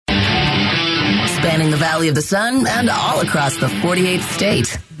spanning the Valley of the Sun and all across the 48th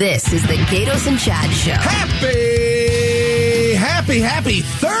state. This is the Gatos and Chad Show. Happy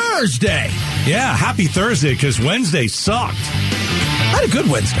Thursday. Yeah, happy Thursday, because Wednesday sucked. I had a good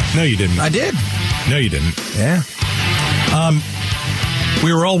Wednesday. No, you didn't. I did. No, you didn't. Yeah.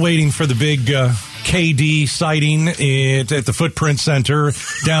 We were all waiting for the big KD sighting at the Footprint Center,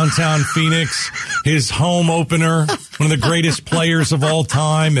 downtown Phoenix, his home opener, one of the greatest players of all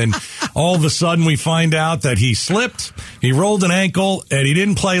time. And all of a sudden we find out that he slipped, he rolled an ankle, and he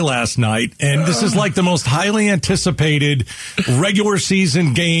didn't play last night. And this is like the most highly anticipated regular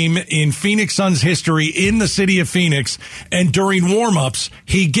season game in Phoenix Suns history in the city of Phoenix. And during warmups,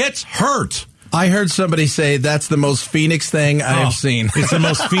 he gets hurt. I heard somebody say that's the most Phoenix thing I have seen. It's the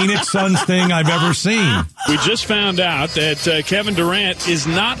most Phoenix Suns thing I've ever seen. We just found out that Kevin Durant is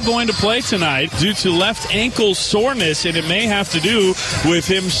not going to play tonight due to left ankle soreness, and it may have to do with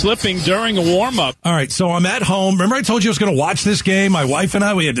him slipping during a warm-up. All right, so I'm at home. Remember I told you I was going to watch this game? My wife and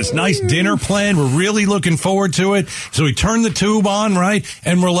I, we had this nice dinner planned. We're really looking forward to it. So we turned the tube on, right?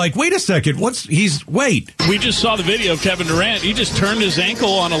 And we're like, wait a second, wait. We just saw the video of Kevin Durant. He just turned his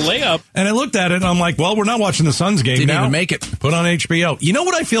ankle on a layup. And I looked at it, and I'm like, well, we're not watching the Suns game Didn't now. even make it. Put on HBO. You know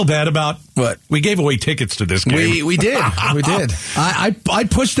what I feel bad about? What? We gave away tickets to this game. We did. We did. I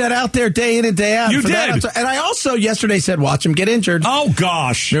pushed that out there day in and day out. You did. And I also yesterday said, watch him get injured. Oh,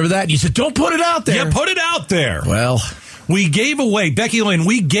 gosh. Remember that? You said, don't put it out there. Yeah, put it out there. Well, we gave away, Becky Lynn,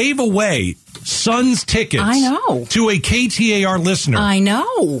 Suns tickets. I know. To a KTAR listener. I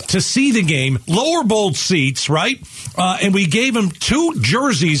know. To see the game. Lower bowl seats, right? And we gave him 2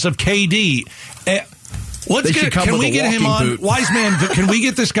 jerseys of KD. Can we get him on? Boot. Wise man, can we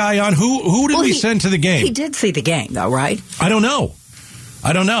get this guy on? Who did we send to the game? He did see the game, though, right? I don't know.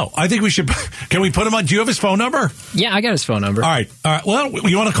 I think we should. Can we put him on? Do you have his phone number? Yeah, I got his phone number. All right. Well,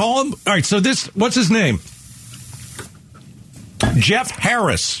 you want to call him? All right. So what's his name? Jeff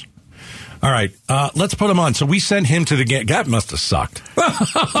Harris. All right. Let's put him on. So we sent him to the game. That must have sucked.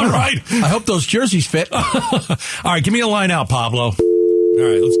 All right. I hope those jerseys fit. All right. Give me a line out, Pablo. All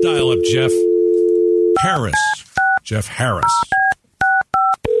right. Let's dial up Jeff Harris. Jeff Harris.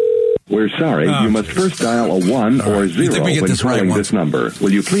 We're sorry. You must first dial a 1 or 0 when calling this number.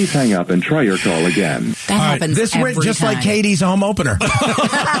 Will you please hang up and try your call again? That happens This went every just time. like Katie's home opener.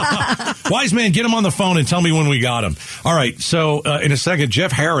 Wise man, get him on the phone and tell me when we got him. All right, so in a second,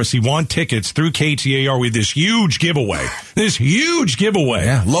 Jeff Harris, he won tickets through KTAR with this huge giveaway.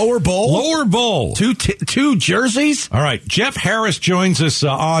 Yeah, lower bowl. Two jerseys. All right, Jeff Harris joins us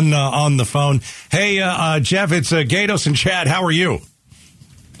on the phone. Hey, Jeff, it's Gatos and Chad. How are you?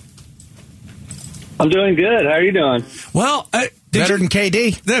 I'm doing good. How are you doing? Well, Better than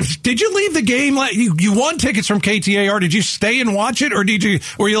KD. Did you leave the game? You won tickets from KTAR. Did you stay and watch it, or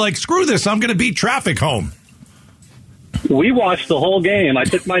were you like, screw this, I'm going to beat traffic home? We watched the whole game. I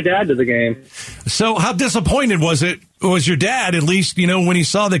took my dad to the game. So how disappointed was your dad, at least, when he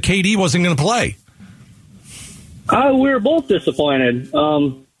saw that KD wasn't going to play? We were both disappointed.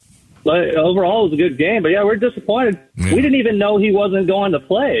 But overall, it was a good game. But, yeah, we're disappointed. Yeah. We didn't even know he wasn't going to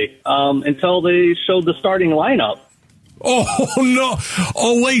play until they showed the starting lineup. Oh, no.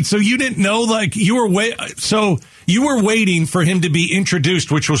 Oh, wait. So you didn't know, you were waiting for him to be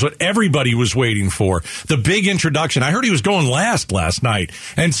introduced, which was what everybody was waiting for. The big introduction. I heard he was going last night.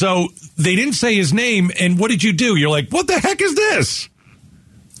 And so they didn't say his name. And what did you do? You're like, what the heck is this?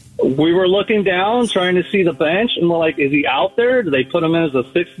 We were looking down, trying to see the bench, and we're like, is he out there? Do they put him in as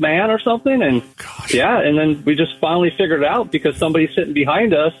a sixth man or something? And yeah, and then we just finally figured it out because somebody sitting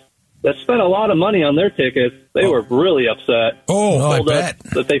behind us that spent a lot of money on their tickets, they were really upset. Oh, I bet.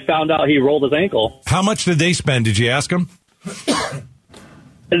 That they found out he rolled his ankle. How much did they spend? Did you ask them?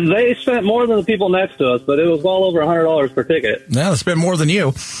 They spent more than the people next to us, but it was well over $100 per ticket. Yeah, they spent more than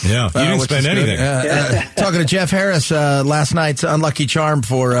you. Yeah, you didn't spend anything. Talking to Jeff Harris, last night's unlucky charm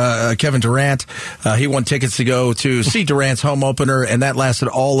for Kevin Durant. He won tickets to go to see Durant's home opener, and that lasted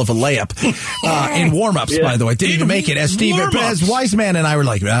all of a layup in warm-ups, by the way. Didn't even make it. As Wiseman and I were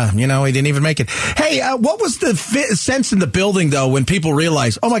like, he didn't even make it. Hey, what was the sense in the building, though, when people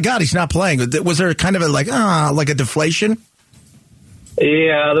realized, oh, my God, he's not playing? Was there kind of like a deflation?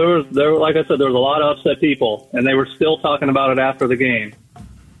 Yeah, there was, like I said, there was a lot of upset people, and they were still talking about it after the game.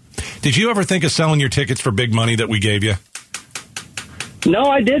 Did you ever think of selling your tickets for big money that we gave you? No,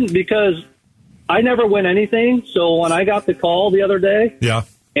 I didn't, because I never win anything. So when I got the call the other day,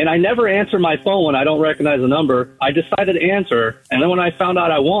 and I never answer my phone when I don't recognize the number, I decided to answer. And then when I found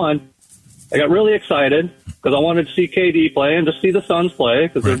out I won, I got really excited because I wanted to see KD play and to see the Suns play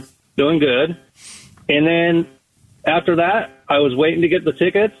because they're doing good. And then after that, I was waiting to get the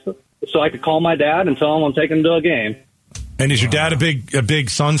tickets, so I could call my dad and tell him I'm taking him to a game. And is your dad a big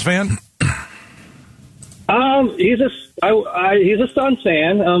Suns fan? He's a Suns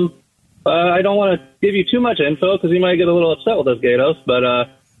fan. I don't want to give you too much info because he might get a little upset with us, Gatos. But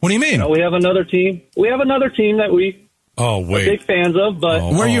what do you mean? We have another team. We have another team that we are big fans of. But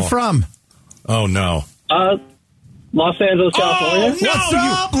where are you from? Oh no. Los Angeles, California. What's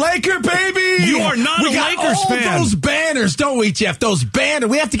up, Laker baby? You are not a Lakers fan. Those banners, don't we, Jeff? Those banners.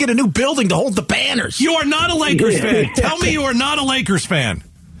 We have to get a new building to hold the banners. You are not a Lakers fan. Tell me you are not a Lakers fan.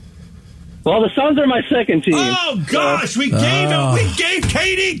 Well, the Suns are my second team. Oh gosh, we gave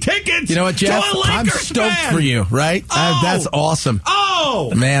KD tickets. You know what, Jeff? To a Lakers I'm stoked fan. for you, right? That's awesome.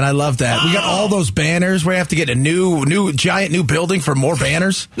 Oh man, I love that. We got all those banners. We have to get a new giant new building for more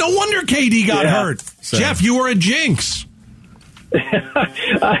banners. No wonder KD got hurt. So. Jeff, you were a jinx.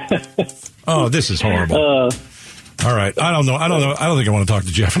 Oh, this is horrible. All right, I don't know. I don't think I want to talk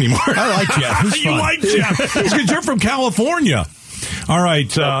to Jeff anymore. I like Jeff. He's fun. You like Jeff? Because you're from California. All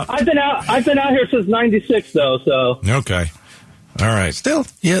right. I've been out here since '96, though. So okay. All right. Still,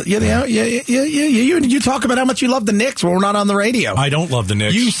 you talk about how much you love the Knicks when we're not on the radio. I don't love the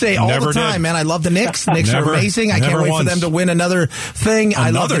Knicks. You say all the time, man, I love the Knicks. The Knicks are amazing. I can't wait for them to win another thing. I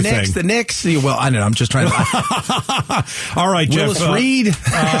love the Knicks. The Knicks. Well, I don't know. I'm just trying to. All right, Jeff. Willis Reed.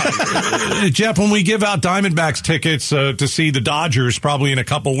 Jeff, when we give out Diamondbacks tickets to see the Dodgers probably in a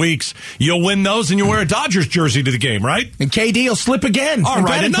couple weeks, you'll win those and you'll wear a Dodgers jersey to the game, right? And KD will slip again. All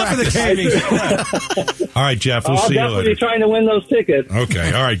right, enough of the KD. All right, Jeff, we'll see you later. I'll definitely be trying to win those tickets.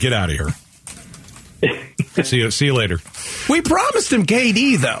 Okay, all right, get out of here. See you later. We promised him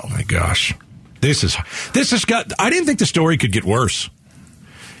KD, though. My gosh. This has got, I didn't think the story could get worse.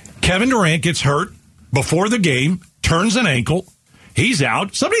 Kevin Durant gets hurt before the game, turns an ankle. He's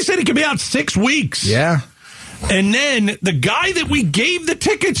out. Somebody said he could be out 6 weeks. Yeah. And then the guy that we gave the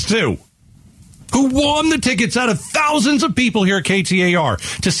tickets to, who won the tickets out of thousands of people here at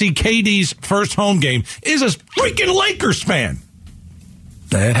KTAR to see KD's first home game, is a freaking Lakers fan.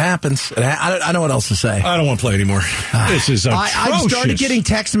 It happens. I don't know what else to say. I don't want to play anymore. This is atrocious. I started getting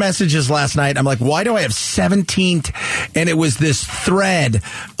text messages last night. I'm like, why do I have 17? And it was this thread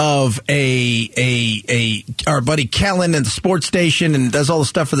of our buddy Kellen and the sports station and does all the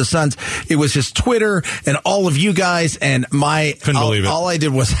stuff for the Suns. It was his Twitter and all of you guys and couldn't believe it. All I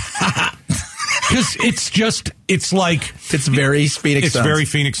did was because it's very Phoenix Suns. It's very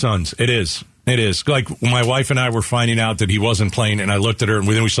Phoenix Suns. It is. It is. Like, my wife and I were finding out that he wasn't playing, and I looked at her, and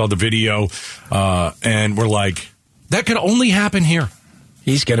then we saw the video, and we're like, that could only happen here.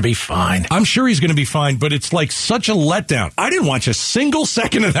 He's going to be fine. I'm sure he's going to be fine, but it's like such a letdown. I didn't watch a single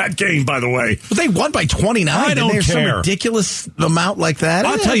second of that game, by the way. But they won by 29. I don't care. Some ridiculous amount like that.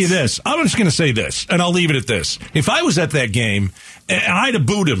 I'll tell you this. I'm just going to say this, and I'll leave it at this. If I was at that game, I'd have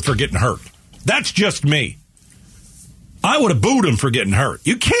booed him for getting hurt. That's just me. I would have booed him for getting hurt.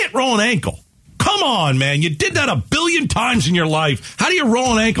 You can't roll an ankle. Come on, man. You did that 1 billion times in your life. How do you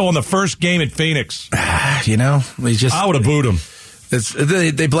roll an ankle in the first game at Phoenix? I would have booed him.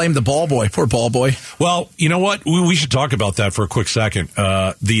 They blame the ball boy. Poor ball boy. Well, you know what? We should talk about that for a quick second.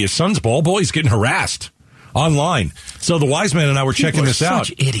 The Suns ball boy is getting harassed online. So the wise man and I were checking this out.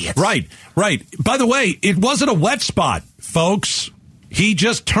 Such idiots. Right. By the way, it wasn't a wet spot, folks. He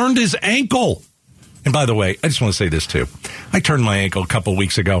just turned his ankle. And by the way, I just want to say this, too. I turned my ankle a couple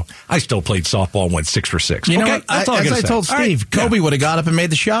weeks ago. I still played softball and went 6 for 6. You know what? As I told Steve, Kobe would have got up and made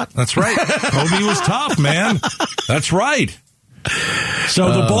the shot. That's right. Kobe was tough, man. That's right.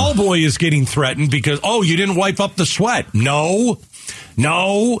 So the ball boy is getting threatened because, you didn't wipe up the sweat. No,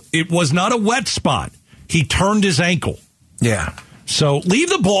 it was not a wet spot. He turned his ankle. Yeah. So leave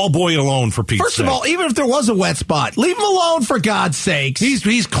the ball boy alone for Pete's sake. First of all, even if there was a wet spot, leave him alone for God's sakes.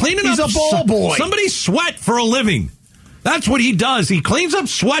 He's cleaning up. He's a ball boy. Somebody's sweat for a living. That's what he does. He cleans up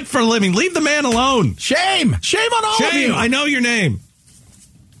sweat for a living. Leave the man alone. Shame on all of you. I know your name.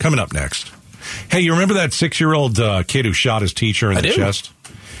 Coming up next. Hey, you remember that 6-year-old kid who shot his teacher in the chest?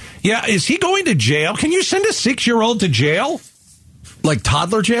 Yeah, is he going to jail? Can you send a 6-year-old to jail? Like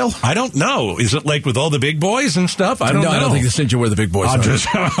toddler jail? I don't know. Is it like with all the big boys and stuff? I don't know. I don't think they send you where the big boys are.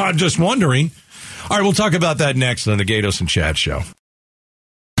 I'm just wondering. All right, we'll talk about that next on the Gatos and Chad Show.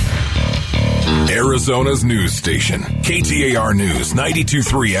 Arizona's news station, KTAR News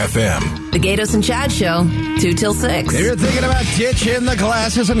 92.3 FM. The Gatos and Chad Show, 2 till 6. If you're thinking about ditching the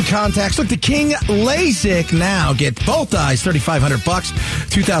glasses and contacts, look, the King LASIK now. Get both eyes, $3,500,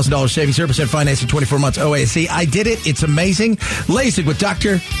 $2,000 savings, 0% financing, 24 months OAC. I did it. It's amazing. LASIK with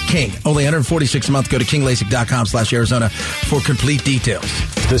Dr. King. Only $146 a month. Go to kinglasik.com/Arizona for complete details.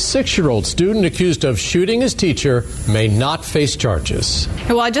 The 6-year-old student accused of shooting his teacher may not face charges.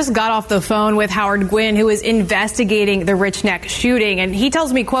 Well, I just got off the phone with Howard Gwynn, who is investigating the Rich Neck shooting, and he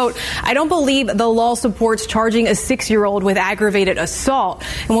tells me, quote, I don't believe the law supports charging a 6-year-old with aggravated assault.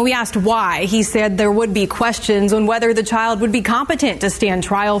 And when we asked why, he said there would be questions on whether the child would be competent to stand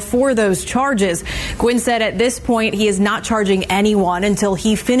trial for those charges. Gwynn said at this point he is not charging anyone until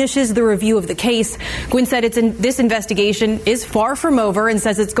he finishes the review of the case. Gwynn said this investigation is far from over and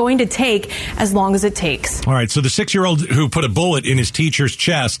says it's going to take as long as it takes. All right, so the 6-year-old who put a bullet in his teacher's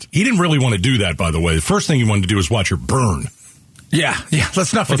chest, he didn't really want to do that, by the way. The first thing he wanted to do was watch her burn. Yeah,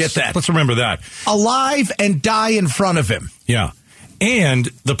 let's not forget that. Let's remember that. Alive and die in front of him. Yeah. And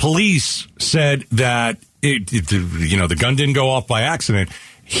the police said that, the gun didn't go off by accident.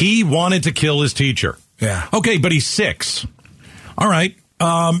 He wanted to kill his teacher. Yeah. Okay, but he's 6. All right.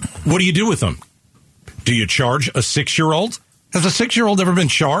 What do you do with him? Do you charge a 6-year-old? Has a 6-year-old ever been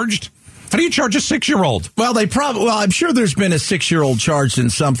charged? How do you charge a 6-year-old? Well, I'm sure there's been a 6-year-old charged in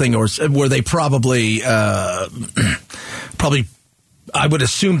something or where they probably, I would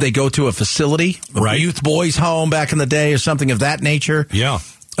assume they go to a facility, right? A youth boys home back in the day or something of that nature. Yeah.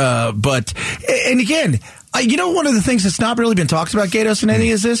 But again, one of the things that's not really been talked about, Gatos, and any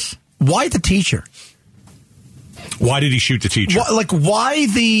is this: why the teacher? Why did he shoot the teacher? Why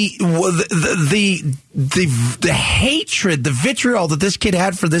the hatred, the vitriol that this kid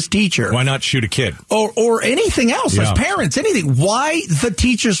had for this teacher? Why not shoot a kid? Or anything else, as parents, anything. Why the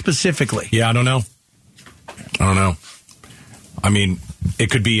teacher specifically? Yeah, I don't know. I mean, it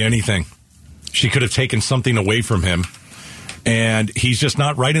could be anything. She could have taken something away from him, and he's just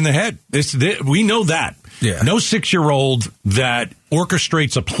not right in the head. We know that. Yeah. No 6-year-old that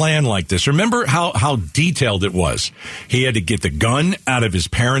orchestrates a plan like this. Remember how detailed it was. He had to get the gun out of his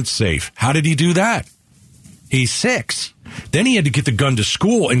parents' safe. How did he do that? He's 6. Then he had to get the gun to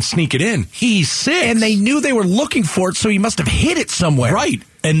school and sneak it in. He's 6. And they knew they were looking for it, so he must have hid it somewhere. Right.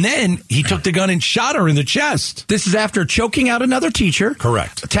 And then he took the gun and shot her in the chest. This is after choking out another teacher.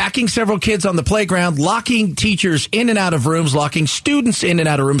 Correct. Attacking several kids on the playground, locking teachers in and out of rooms, locking students in and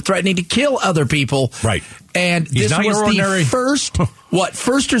out of rooms, threatening to kill other people. Right. And this was the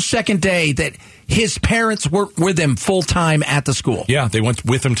first or second day that his parents were with him full time at the school. Yeah, they went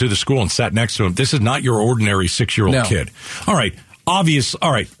with him to the school and sat next to him. This is not your ordinary 6-year-old kid. All right. Obvious.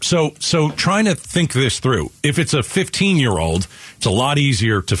 All right. So trying to think this through. If it's a 15-year-old, it's a lot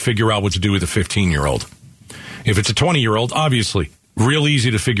easier to figure out what to do with a 15-year-old. If it's a 20-year-old, obviously, real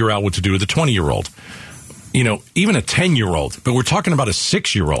easy to figure out what to do with a 20-year-old. Even a 10-year-old, but we're talking about a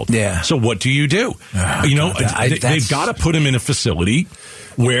 6-year-old. Yeah. So what do you do? They've got to put him in a facility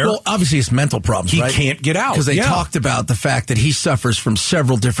where... Well, obviously it's mental problems, right? He can't get out. Because they talked about the fact that he suffers from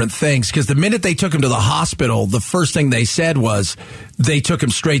several different things. Because the minute they took him to the hospital, the first thing they said was they took him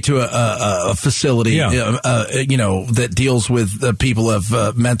straight to a facility, that deals with people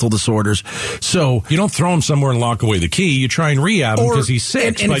of mental disorders. So you don't throw him somewhere and lock away the key. You try and rehab him because he's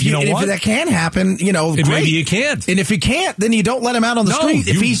sick. And but if that can happen, great. Maybe you can't. And if he can't, then you don't let him out on the street.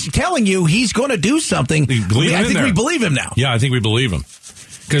 If he's telling you he's going to do something, I think we believe him now. Yeah, I think we believe him.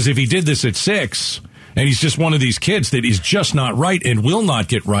 Because if he did this at 6, and he's just one of these kids that is just not right and will not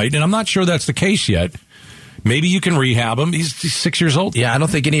get right, and I'm not sure that's the case yet, maybe you can rehab him. He's 6 years old. Yeah, I don't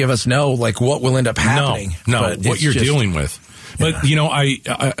think any of us know what will end up happening. No, what you're dealing with. But,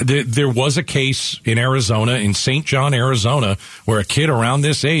 there was a case in Arizona, in St. John, Arizona, where a kid around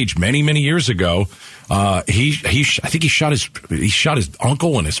this age, many, many years ago, I think he shot his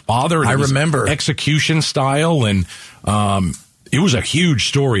uncle and his father. And I remember execution style, and it was a huge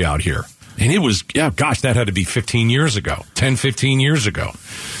story out here. And it was, that had to be 15 years ago, 10, 15 years ago.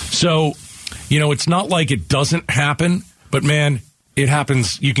 So, it's not like it doesn't happen, but man, it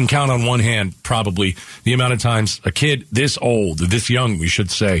happens. You can count on one hand probably the amount of times a kid this old, this young, we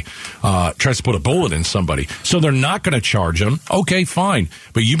should say, tries to put a bullet in somebody. So they're not going to charge him. Okay, fine.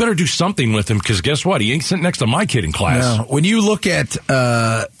 But you better do something with him, because guess what? He ain't sitting next to my kid in class. No. When you look at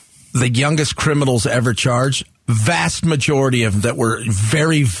the youngest criminals ever charged, vast majority of them that were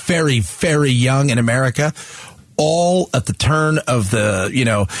very, very, very young in America, all at the turn of the,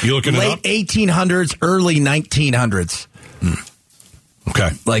 late 1800s, early 1900s. Okay.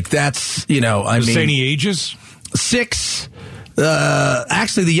 That's, Does it say any ages? 6,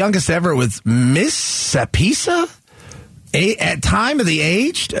 Actually, the youngest ever was Miss Sapisa. At time of the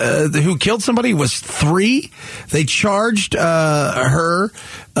age, who killed somebody was 3. They charged her,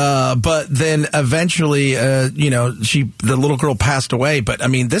 but then eventually, the little girl passed away. But I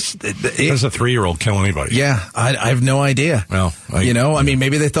mean, does a 3-year-old kill anybody? Yeah, I have no idea. Well,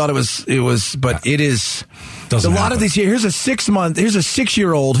 maybe they thought it was, but it is. Doesn't a lot happen. of these. Here's a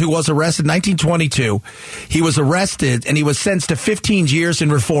 6-year-old who was arrested in 1922. He was arrested and he was sentenced to 15 years in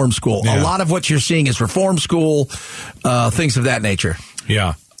reform school. Yeah. A lot of what you're seeing is reform school, things of that nature.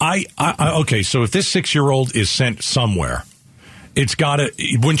 Yeah. Okay, so if this 6-year-old is sent somewhere, it's got to,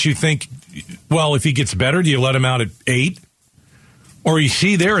 wouldn't you think, well, if he gets better, do you let him out at 8? Or is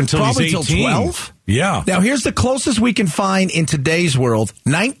he there until Probably he's 18? Till 12? Yeah. Now, here's the closest we can find in today's world.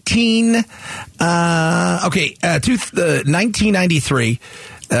 1993,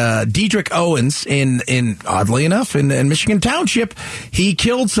 Diedrich Owens oddly enough, in Michigan Township, he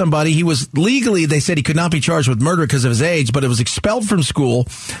killed somebody. He was legally, they said he could not be charged with murder because of his age, but it was expelled from school,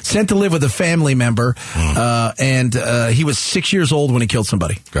 sent to live with a family member, and he was 6 years old when he killed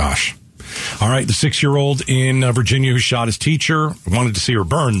somebody. Gosh. All right, the 6-year-old in Virginia who shot his teacher, wanted to see her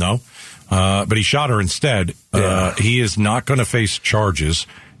burn, though, but he shot her instead. Yeah. He is not going to face charges.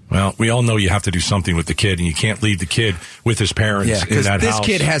 Well, we all know you have to do something with the kid, and you can't leave the kid with his parents in that this house.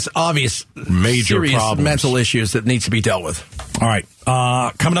 kid has obvious major serious problems. mental issues that needs to be dealt with. All right,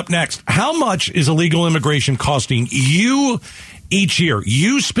 coming up next, how much is illegal immigration costing you each year?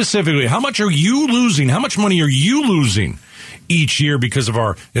 You specifically, how much are you losing? How much money are you losing each year because of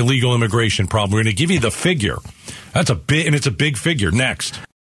our illegal immigration problem? We're going to give you the figure. That's a big, and it's a big figure. Next.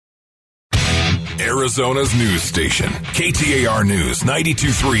 Arizona's news station, KTAR News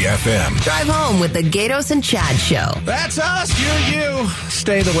 92.3 FM. Drive home with the Gatos and Chad Show. That's us. You.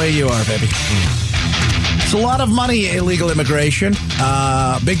 Stay the way you are, baby. It's a lot of money, illegal immigration,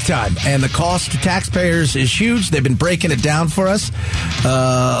 big time. And the cost to taxpayers is huge. They've been breaking it down for us.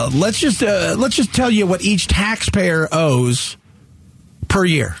 Let's just tell you what each taxpayer owes per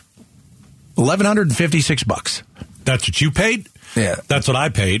year. $1,156. That's what you paid? Yeah. That's what I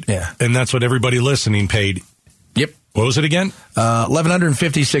paid. Yeah. And that's what everybody listening paid. Yep. What was it again?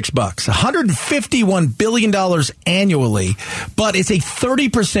 $1,156. $151 billion annually, but it's a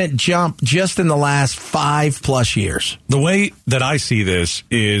 30% jump just in the last 5+ years. The way that I see this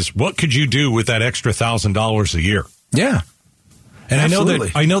is, what could you do with that extra $1,000 a year? Yeah. And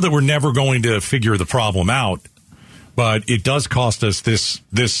absolutely. I know that we're never going to figure the problem out, but it does cost us this,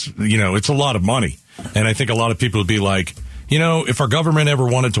 it's a lot of money. And I think a lot of people would be like, if our government ever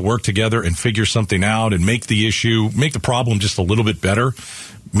wanted to work together and figure something out and make the problem just a little bit better,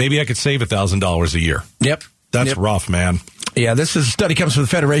 maybe I could save $1,000 a year. Yep. That's rough, man. Yeah, this is a study comes from the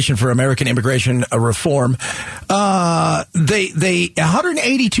Federation for American Immigration Reform. They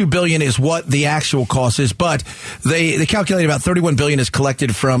 $182 billion is what the actual cost is, but they calculate about $31 billion is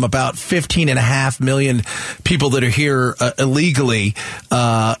collected from about 15.5 million people that are here illegally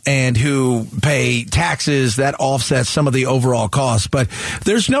and who pay taxes. That offsets some of the overall costs, but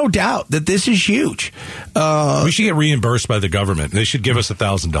there's no doubt that this is huge. We should get reimbursed by the government. They should give us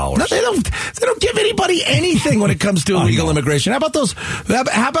 $1,000. No, they don't give anybody anything when it comes to illegal immigration. How about those?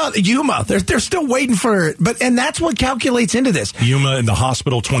 How about Yuma? They're still waiting for it, and that's what calculates into this. Yuma and the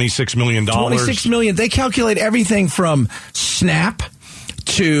hospital, $26 million. $26 million. They calculate everything from SNAP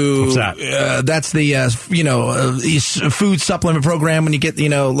to what's that? That's the food supplement program when you get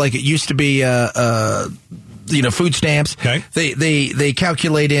like it used to be. Food stamps. Okay. They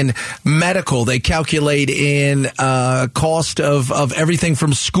calculate in medical. They calculate in cost of everything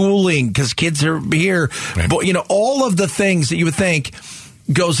from schooling because kids are here. Right. But all of the things that you would think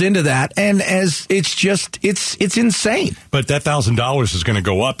goes into that, and as it's insane. But that $1,000 is going to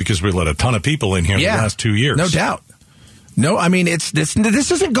go up because we let a ton of people in here in the last 2 years. No doubt. No, I mean this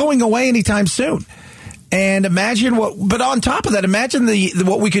isn't going away anytime soon. And imagine but on top of that, imagine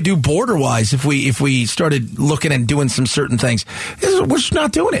what we could do border wise if we started looking and doing some certain things. We're just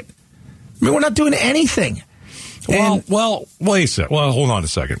not doing it. I mean, we're not doing anything. Well, wait a second. Well, hold on a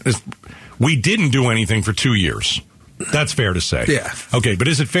second. We didn't do anything for 2 years. That's fair to say. Yeah. Okay, but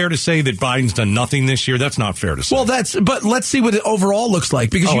is it fair to say that Biden's done nothing this year? That's not fair to say. Well, but let's see what it overall looks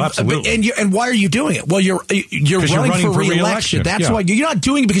like. Because absolutely. And why are you doing it? Well, you're running for re-election. That's why you're not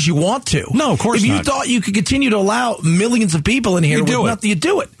doing it because you want to. No, of course not. If not. you thought you could continue to allow millions of people in here, you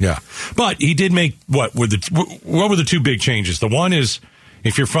do it. Yeah, but he did make what were the two big changes? The one is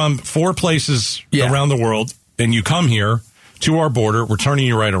if you're from 4 places around the world and you come here to our border, we're turning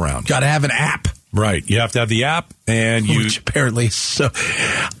you right around. Got to have an app. Right. You have to have the app, and which apparently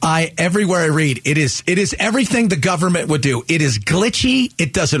everywhere I read, it is everything the government would do. It is glitchy.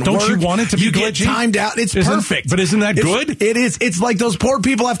 It doesn't work. Don't you want it to be glitchy? You get timed out. It's perfect. But isn't that good? It is. It's like those poor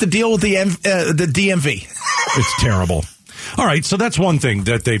people have to deal with the DMV. It's terrible. All right, so that's one thing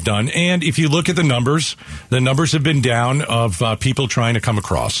that they've done. And if you look at the numbers have been down of people trying to come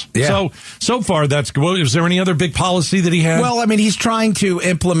across. Yeah. So far, that's good. Is there any other big policy that he had? Well, I mean, he's trying to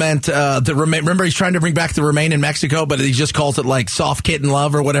implement remember, he's trying to bring back the Remain in Mexico, but he just calls it like soft kitten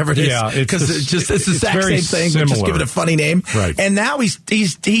love or whatever it is. Yeah, because it's the exact same thing, but just give it a funny name. Right. And now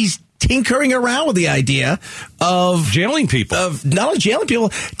he's tinkering around with the idea of jailing people, of not only jailing people,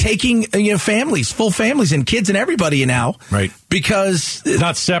 taking families, full families, and kids and everybody now, right? Because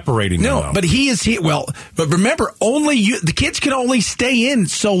not separating. No, them, but he is here. Well, but remember, the kids can only stay in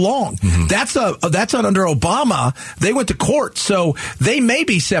so long. Mm-hmm. That's not under Obama. They went to court, so they may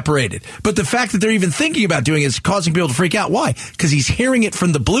be separated. But the fact that they're even thinking about doing it is causing people to freak out. Why? Because he's hearing it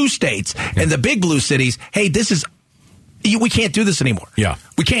from the blue states and the big blue cities. Hey, we can't do this anymore. Yeah,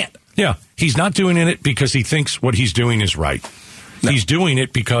 we can't. Yeah, he's not doing it because he thinks what he's doing is right. No. He's doing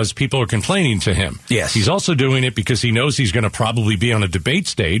it because people are complaining to him. Yes. He's also doing it because he knows he's going to probably be on a debate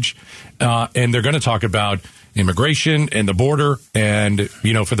stage, and they're going to talk about immigration and the border. And,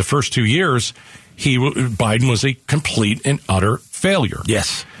 for the first 2 years, Biden was a complete and utter failure.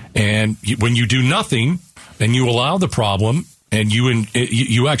 Yes. And when you do nothing and you allow the problem and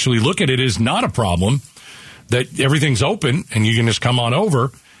you actually look at it as not a problem, that everything's open and you can just come on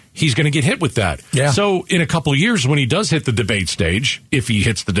over, he's going to get hit with that. Yeah. So in a couple of years, when he does hit the debate stage, if he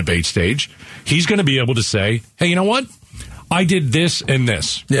hits the debate stage, he's going to be able to say, hey, you know what? I did this and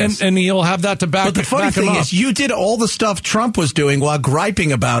this. Yes. And he'll have that to back him up. But the funny thing is, you did all the stuff Trump was doing while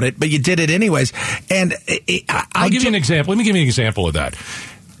griping about it, but you did it anyways. And I'll give you an example. Let me give you an example of that.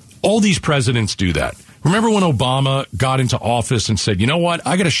 All these presidents do that. Remember when Obama got into office and said, you know what?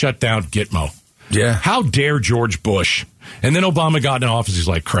 I got to shut down Gitmo. Yeah. How dare George Bush? And then Obama got in office. He's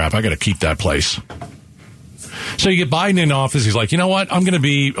like, crap, I got to keep that place. So you get Biden in office. He's like, you know what? I'm going to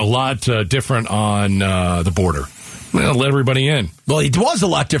be a lot different on the border. I'm going to let everybody in. Well, he was a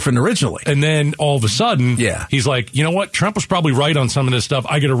lot different originally. And then all of a sudden, he's like, you know what? Trump was probably right on some of this stuff.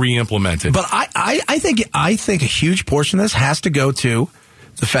 I got to re-implement it. But I think a huge portion of this has to go to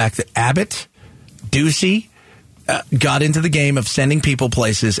the fact that Abbott, Ducey, got into the game of sending people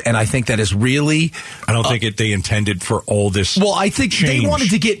places, and I think that is really... I don't think they intended for all this. Well, I think change. They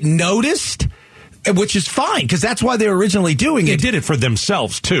wanted to get noticed, which is fine, because that's why they were originally doing it. They did it for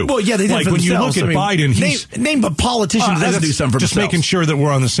themselves, too. Well, yeah, they did it for themselves. When you look at Biden, he's... Name a politician that doesn't do something for just themselves. Making sure that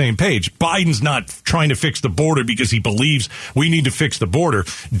we're on the same page. Biden's not trying to fix the border because he believes we need to fix the border.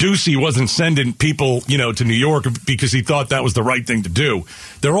 Ducey wasn't sending people, to New York because he thought that was the right thing to do.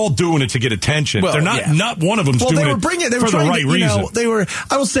 They're all doing it to get attention. Well, they're not one of them's doing it for the right reason.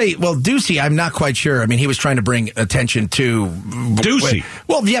 I will say, Ducey, I'm not quite sure. I mean, he was trying to bring attention to... Ducey.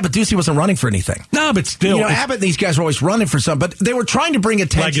 Well, yeah, but Ducey wasn't running for anything. No, but still... Abbott and these guys are always running for something, but they were trying to bring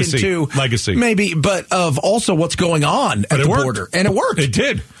attention to... Legacy. Maybe, but of also what's going on at the border. And it worked. It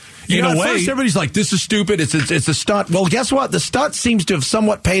did. In a way, first everybody's like, this is stupid. It's a stunt. Well, guess what? The stunt seems to have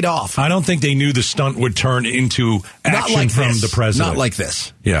somewhat paid off. I don't think they knew the stunt would turn into action from the president. Not like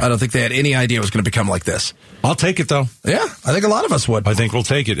this. Yeah. I don't think they had any idea it was going to become like this. I'll take it, though. Yeah, I think a lot of us would. I think we'll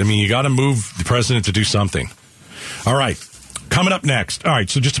take it. I mean, you got to move the president to do something. All right. Coming up next. All right,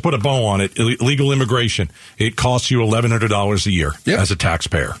 so just to put a bow on it, illegal immigration, it costs you $1,100 a year as a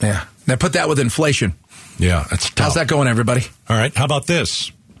taxpayer. Yeah. Now put that with inflation. Yeah, that's tough. How's that going, everybody? All right, how about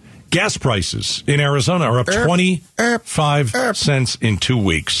this? Gas prices in Arizona are up 25 cents in 2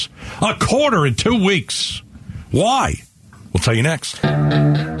 weeks. A quarter in 2 weeks. Why? We'll tell you next. Drive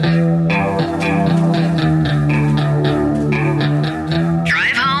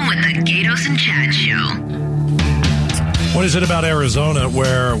home with the Gatos and Chad Show. What is it about Arizona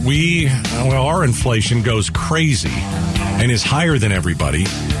where our inflation goes crazy and is higher than everybody,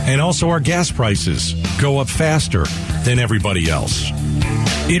 and also our gas prices go up faster than everybody else?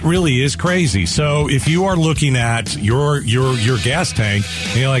 It really is crazy. So if you are looking at your gas tank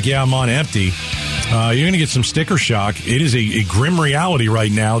and you're like, yeah, I'm on empty, you're going to get some sticker shock. It is a grim reality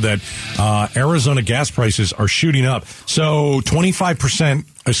right now that Arizona gas prices are shooting up. So 25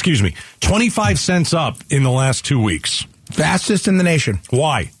 cents up in the last 2 weeks. Fastest in the nation.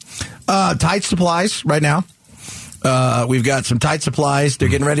 Why? Tight supplies right now. We've got some tight supplies. They're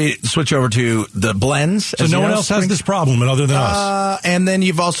getting ready to switch over to the blends. So no one else has this problem other than us. And then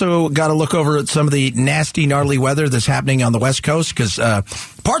you've also got to look over at some of the nasty, gnarly weather that's happening on the West Coast, because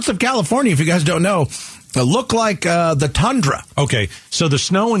parts of California, if you guys don't know, It looked like the tundra. Okay, so the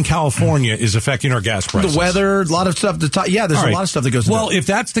snow in California is affecting our gas prices. The weather, a lot of stuff. There's a lot of stuff that goes into it. Well, if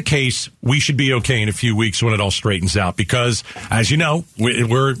that's the case, we should be okay in a few weeks when it all straightens out because, as you know,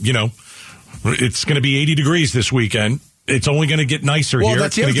 it's going to be 80 degrees this weekend. It's only going to get nicer here. Well,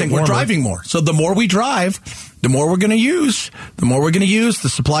 that's the other thing. We're driving more. So the more we drive, the more we're going to use. The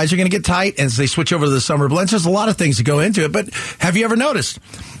supplies are going to get tight as they switch over to the summer blends. There's a lot of things that go into it. But have you ever noticed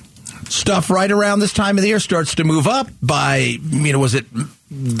stuff right around this time of the year starts to move up by, was it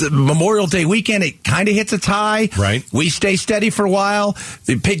the Memorial Day weekend? It kind of hits a high. Right. We stay steady for a while.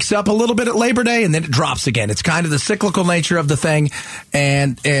 It picks up a little bit at Labor Day, and then it drops again. It's kind of the cyclical nature of the thing,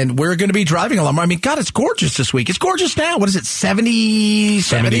 and we're going to be driving a lot more. I mean, God, it's gorgeous this week. It's gorgeous now. What is it, 70?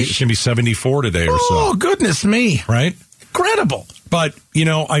 It's going to be 74 today or so. Oh, goodness me. Right? Incredible. But,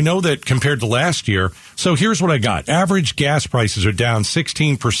 I know that compared to last year, so here's what I got. Average gas prices are down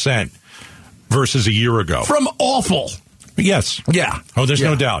 16% versus a year ago. From awful. Yes. Yeah. Oh, there's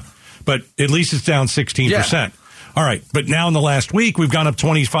no doubt. But at least it's down 16%. Yeah. All right. But now in the last week, we've gone up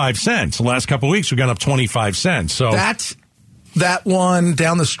 25 cents. The last couple of weeks, we've gone up 25 cents. So that's that one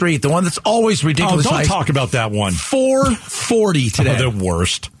down the street, the one that's always ridiculous. Oh, don't talk about that one. $4.40 today. Oh, the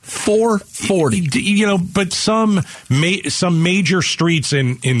worst. $4.40. But some major streets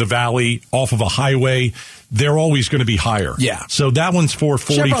in the valley off of a highway, they're always going to be higher. Yeah. So that one's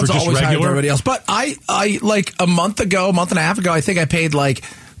 $4.40 Chevron's for just always higher than regular. everybody else. But I like a month and a half ago, I think I paid like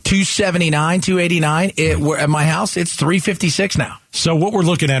 $279, $289. At my house, it's $356 now. So what we're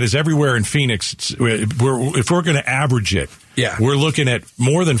looking at is everywhere in Phoenix. If we're going to average it, we're looking at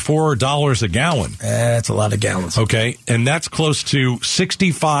more than $4 a gallon. That's a lot of gallons. Okay, and that's close to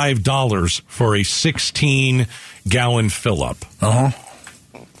 $65 for a 16-gallon fill-up.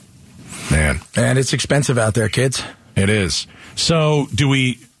 Man, and it's expensive out there, kids. It is. So do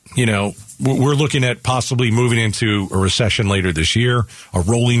we? We're looking at possibly moving into a recession later this year, a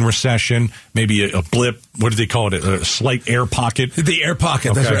rolling recession, maybe a blip. What do they call it? A slight air pocket. The air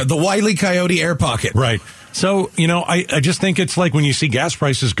pocket. Okay. That's right. The Wile E. Coyote air pocket. Right. So, I just think it's like when you see gas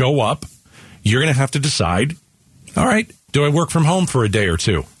prices go up, you're going to have to decide, all right, do I work from home for a day or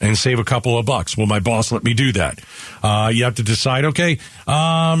two and save a couple of bucks? Will my boss let me do that? You have to decide, okay,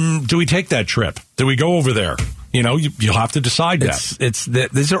 do we take that trip? Do we go over there? You'll have to decide that.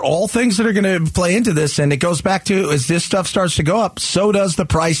 These are all things that are going to play into this, and it goes back to as this stuff starts to go up, so does the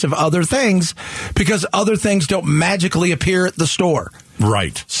price of other things, because other things don't magically appear at the store.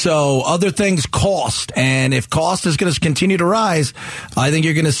 Right. So other things cost, and if cost is going to continue to rise, I think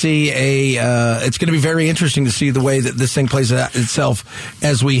you're going to see it's going to be very interesting to see the way that this thing plays out itself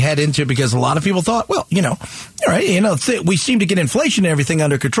as we head into, because a lot of people thought, well, all right, we seem to get inflation and everything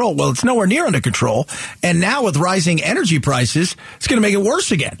under control. Well, it's nowhere near under control. And now with rising energy prices, it's going to make it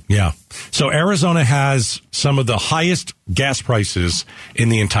worse again. Yeah. So Arizona has some of the highest gas prices in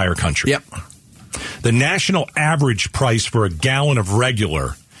the entire country. Yep. The national average price for a gallon of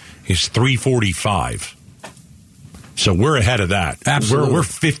regular is $3.45. So we're ahead of that. Absolutely. We're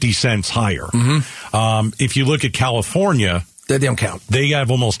 50 cents higher. Mm-hmm. If you look at California, they don't count. They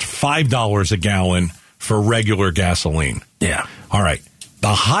have almost $5 a gallon for regular gasoline. Yeah. All right.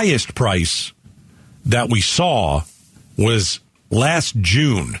 The highest price that we saw was last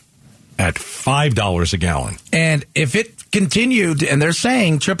June at $5 a gallon. And if it continued, and they're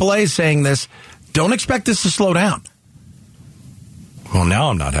saying, AAA is saying this, don't expect this to slow down. Well, now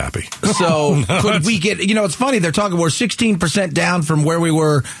I'm not happy. So could we get, it's funny, they're talking, we're 16% down from where we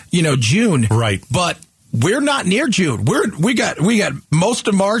were, June. Right. But we're not near June. We got most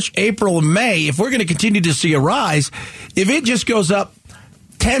of March, April, and May. If we're going to continue to see a rise, if it just goes up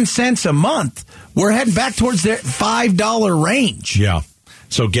 10 cents a month, we're heading back towards the $5 range. Yeah.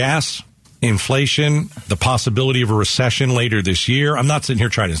 So gas, inflation, the possibility of a recession later this year. I'm not sitting here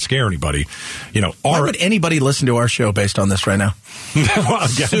trying to scare anybody. Why would anybody listen to our show based on this right now?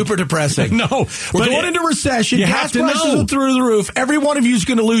 Super depressing. No. We're going into recession. You Gas have to prices know. are through the roof. Every one of you is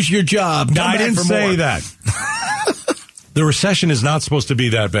going to lose your job. I didn't say that. The recession is not supposed to be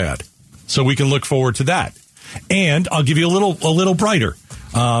that bad. So we can look forward to that. And I'll give you a little brighter.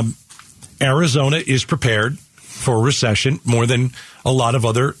 Arizona is prepared for a recession more than a lot of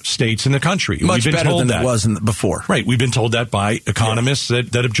other states in the country. Much better than it was before. Right. We've been told that by economists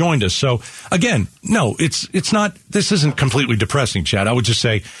that have joined us. So, again, no, it's not, this isn't completely depressing, Chad. I would just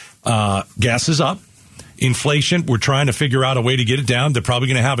say gas is up. Inflation, we're trying to figure out a way to get it down. They're probably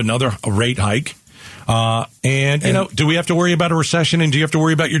going to have another rate hike. And, do we have to worry about a recession, and do you have to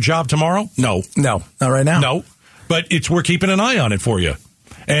worry about your job tomorrow? No. No, not right now. No. But we're keeping an eye on it for you.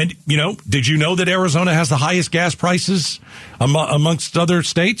 And, did you know that Arizona has the highest gas prices amongst other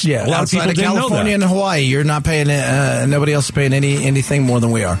states? Yeah, a lot of people didn't know that. California and Hawaii, you're not paying, nobody else is paying anything more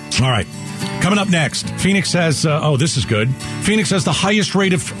than we are. All right. Coming up next, Phoenix has, this is good. Phoenix has the highest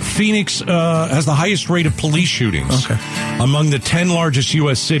rate of police shootings among the 10 largest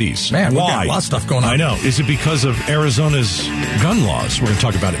U.S. cities. Man, why? We've got a lot of stuff going on. I know. Is it because of Arizona's gun laws? We're going to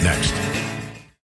talk about it next.